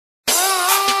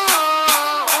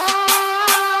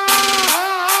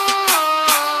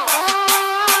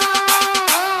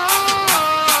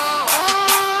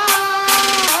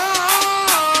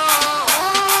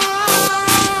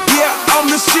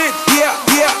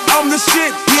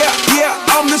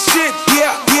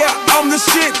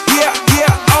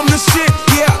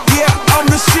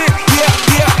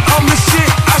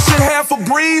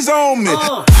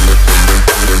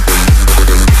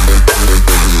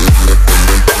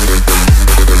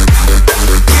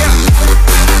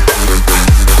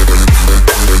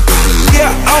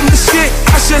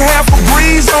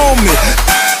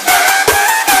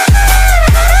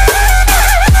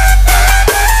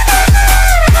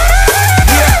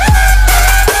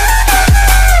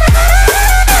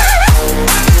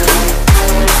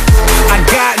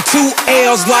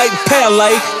bars like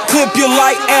Pele, clip you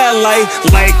like LA,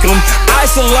 like 'em.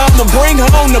 Ice I'ma bring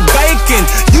home the bacon.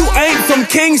 You ain't from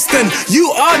Kingston,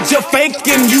 you are just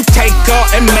faking. You take her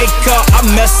and make her, I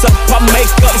mess up, I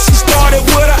make up. She started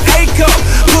with an A cup,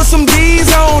 put some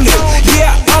D's on it.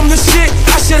 Yeah, I'm the shit,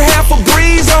 I should have a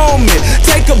breeze on me.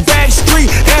 Take a back street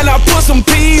and I put some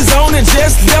P's on it.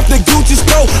 Just left the Gucci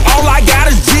store, all I got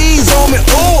is G's on me.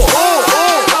 Ooh, ooh,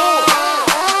 ooh.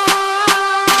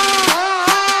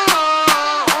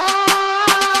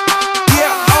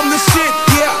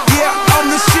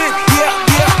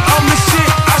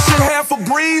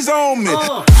 Breeze on me.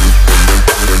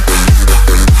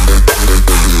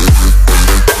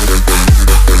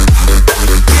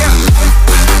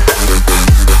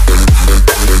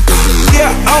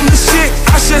 Yeah, I'm the shit.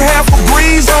 I should have a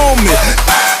breeze on me.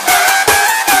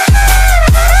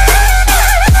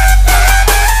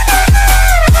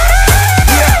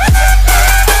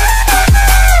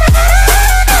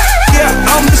 Yeah,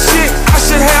 I'm the shit. I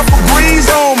should have a breeze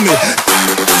on me.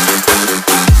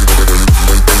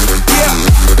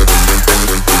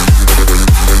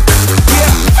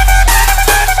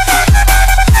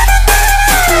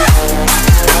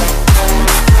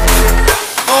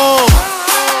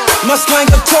 My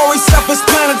slangatory,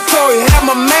 self-explanatory. Have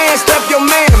my man step your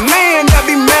man, that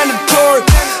be mandatory.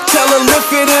 Tell her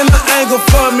lift it in the angle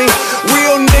for me.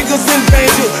 Real niggas in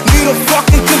danger, need a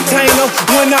fucking container.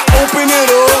 When I open it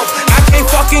up, I can't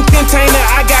fucking contain it.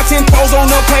 I got 10 toes on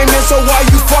the payment, so why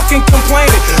you fucking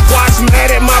complaining? Watch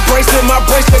mad at my bracelet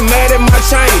mad at my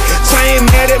chain. Chain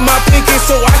mad at my pinky,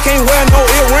 so I can't wear no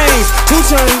earrings. Two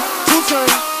chain.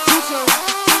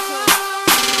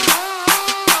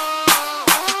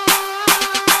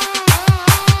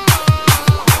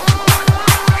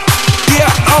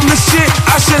 I'm the shit,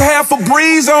 I should have a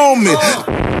breeze on me.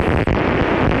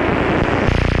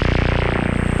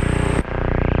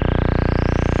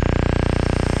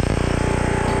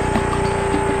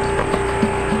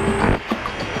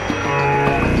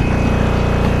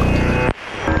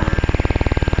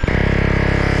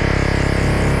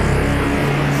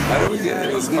 How do we get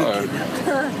in this car?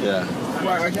 Yeah.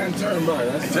 Why I can't turn by?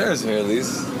 There's here at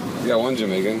least. You got one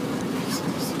Jamaican.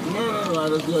 No,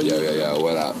 let's go. Yo,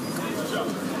 what up?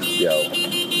 Yo.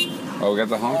 Oh, we got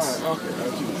the honks? Okay.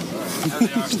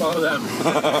 Follow them.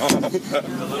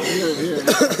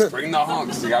 Here. Bring the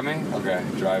honks. You got me? Okay.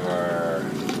 Driver.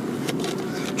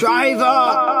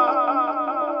 Driver!